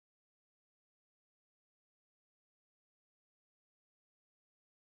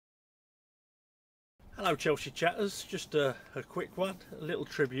Hello Chelsea chatters, just a quick one, a little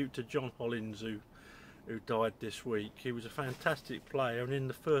tribute to John Hollins who died this week. He was a fantastic player and in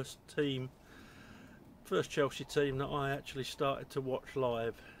the first Chelsea team that I actually started to watch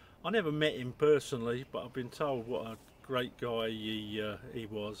live. I never met him personally, but I've been told what a great guy he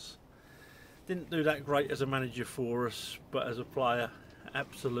was. Didn't do that great as a manager for us, but as a player,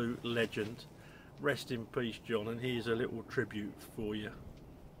 absolute legend. Rest in peace John, and here's a little tribute for you.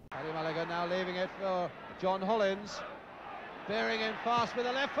 Paddy Mulligan now leaving it for John Hollins, bearing in fast with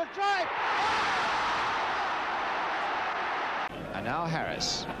a left foot drive. And now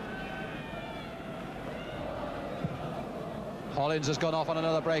Harris. Hollins has gone off on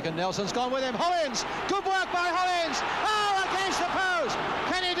another break and Nelson's gone with him. Hollins, good work by Hollins. Oh, against the post.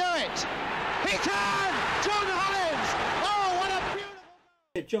 Can he do it? He can! John Hollins! Oh, what a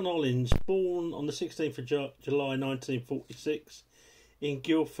beautiful... John Hollins, born on the 16th of July 1946 in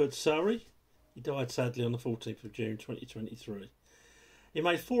Guildford, Surrey. He died sadly on the 14th of June 2023. He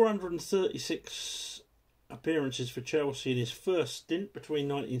made 436 appearances for Chelsea in his first stint between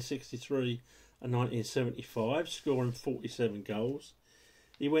 1963 and 1975, scoring 47 goals.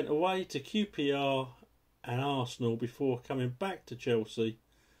 He went away to QPR and Arsenal before coming back to Chelsea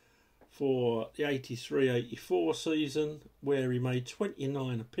for the 83-84 season, where he made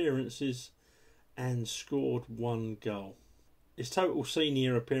 29 appearances and scored 1 goal. His total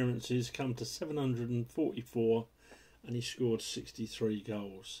senior appearances come to 744 and he scored 63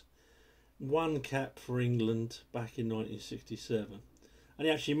 goals. 1 cap for England back in 1967. And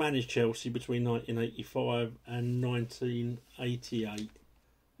he actually managed Chelsea between 1985 and 1988.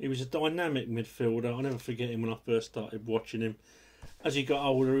 He was a dynamic midfielder. I'll never forget him when I first started watching him. As he got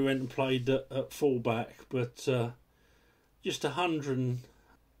older, he went and played at full-back, but just 100%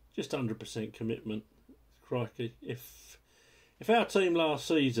 commitment. Crikey. If our team last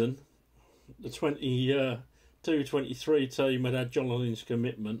season, the 22-23 team, had John Hollins'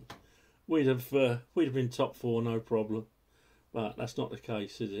 commitment, we'd have been top 4, no problem. But that's not the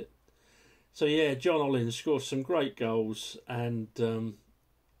case, is it? So yeah, John Hollins scored some great goals, and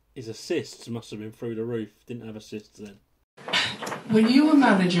his assists must have been through the roof. Didn't have assists then. When you were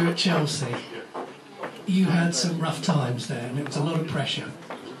manager at Chelsea, you had some rough times there, and it was a lot of pressure.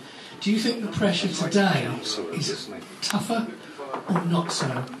 Do you think the pressure today is tougher or not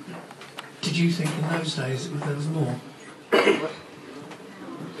so? Did you think in those days there was more?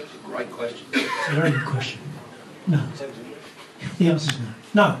 Great question. It's a very good question. No. The answer is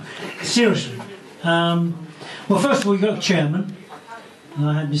no. No, seriously. Well, first of all, you got a chairman.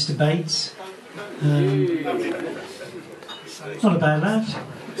 I had Mr. Bates. Not a bad lad.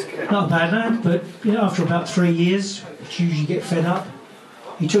 Not a bad lad, but you know, after about 3 years, which you usually get fed up,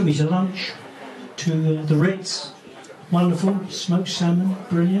 he took me to lunch, to the Ritz. Wonderful, smoked salmon,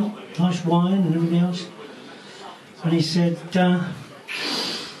 brilliant, nice wine and everything else. And he said,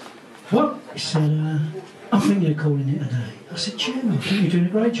 what? He said, I'm thinking of calling it a day. I said, Chairman, I think you're doing a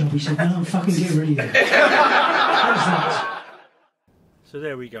great job. He said, no, I'm fucking getting rid of you. That was that. So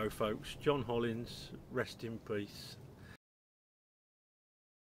there we go, folks. John Hollins, rest in peace.